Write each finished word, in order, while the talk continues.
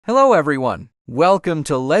Hello everyone, welcome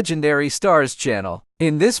to Legendary Stars channel.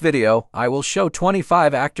 In this video, I will show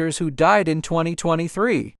 25 actors who died in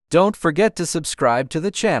 2023. Don't forget to subscribe to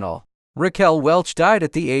the channel. Raquel Welch died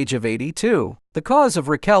at the age of 82. The cause of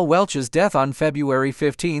Raquel Welch's death on February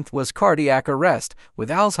 15th was cardiac arrest, with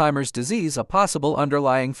Alzheimer's disease a possible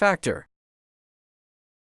underlying factor.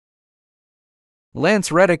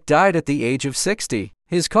 Lance Reddick died at the age of 60.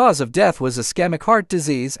 His cause of death was ischemic heart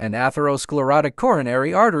disease and atherosclerotic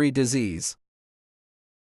coronary artery disease.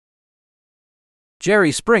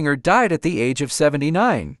 Jerry Springer died at the age of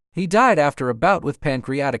 79. He died after a bout with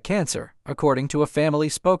pancreatic cancer, according to a family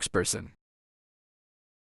spokesperson.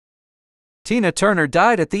 Tina Turner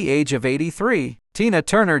died at the age of 83. Tina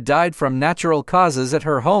Turner died from natural causes at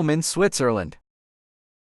her home in Switzerland.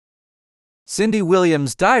 Cindy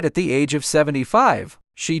Williams died at the age of 75.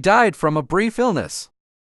 She died from a brief illness.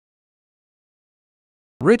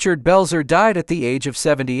 Richard Belzer died at the age of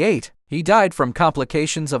 78. He died from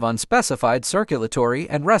complications of unspecified circulatory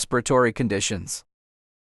and respiratory conditions.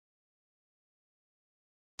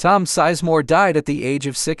 Tom Sizemore died at the age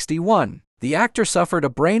of 61. The actor suffered a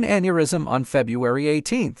brain aneurysm on February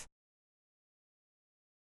 18th.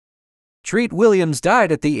 Treat Williams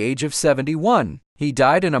died at the age of 71. He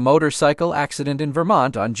died in a motorcycle accident in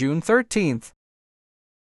Vermont on June 13th.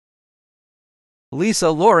 Lisa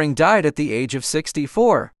Loring died at the age of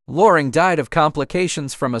 64. Loring died of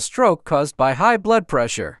complications from a stroke caused by high blood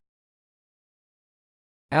pressure.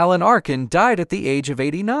 Alan Arkin died at the age of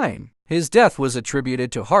 89. His death was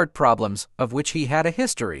attributed to heart problems, of which he had a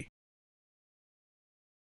history.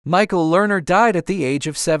 Michael Lerner died at the age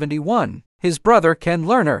of 71. His brother, Ken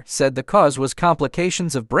Lerner, said the cause was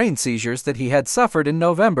complications of brain seizures that he had suffered in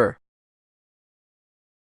November.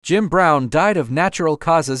 Jim Brown died of natural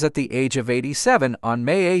causes at the age of 87 on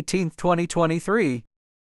May 18, 2023.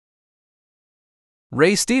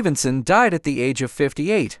 Ray Stevenson died at the age of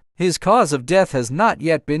 58. His cause of death has not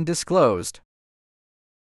yet been disclosed.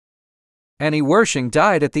 Annie Wersching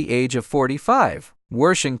died at the age of 45.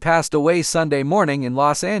 Wersching passed away Sunday morning in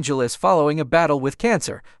Los Angeles following a battle with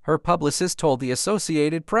cancer, her publicist told the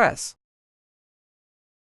Associated Press.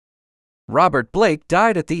 Robert Blake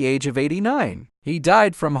died at the age of 89. He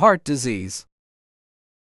died from heart disease.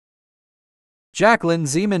 Jacqueline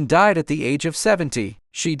Zeman died at the age of 70.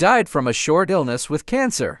 She died from a short illness with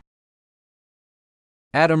cancer.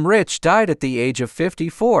 Adam Rich died at the age of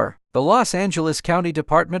 54. The Los Angeles County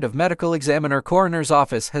Department of Medical Examiner Coroner's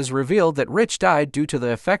Office has revealed that Rich died due to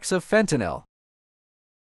the effects of fentanyl.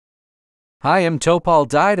 Chaim Topol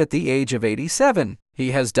died at the age of 87.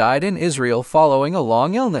 He has died in Israel following a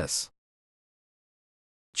long illness.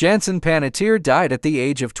 Jansen Panettiere died at the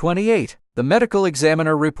age of 28. The medical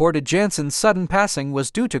examiner reported Jansen's sudden passing was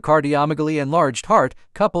due to cardiomegaly enlarged heart,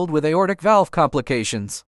 coupled with aortic valve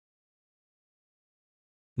complications.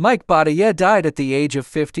 Mike Bataille died at the age of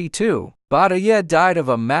 52. Bataille died of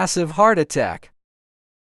a massive heart attack.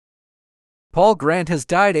 Paul Grant has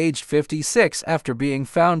died aged 56 after being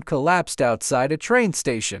found collapsed outside a train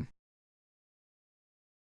station.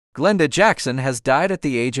 Glenda Jackson has died at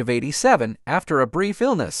the age of 87 after a brief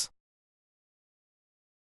illness.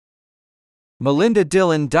 Melinda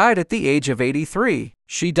Dillon died at the age of 83.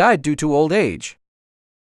 She died due to old age.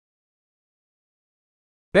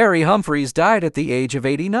 Barry Humphries died at the age of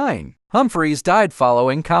 89. Humphries died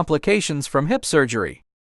following complications from hip surgery.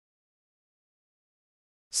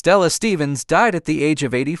 Stella Stevens died at the age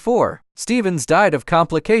of 84. Stevens died of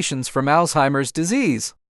complications from Alzheimer's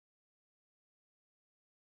disease.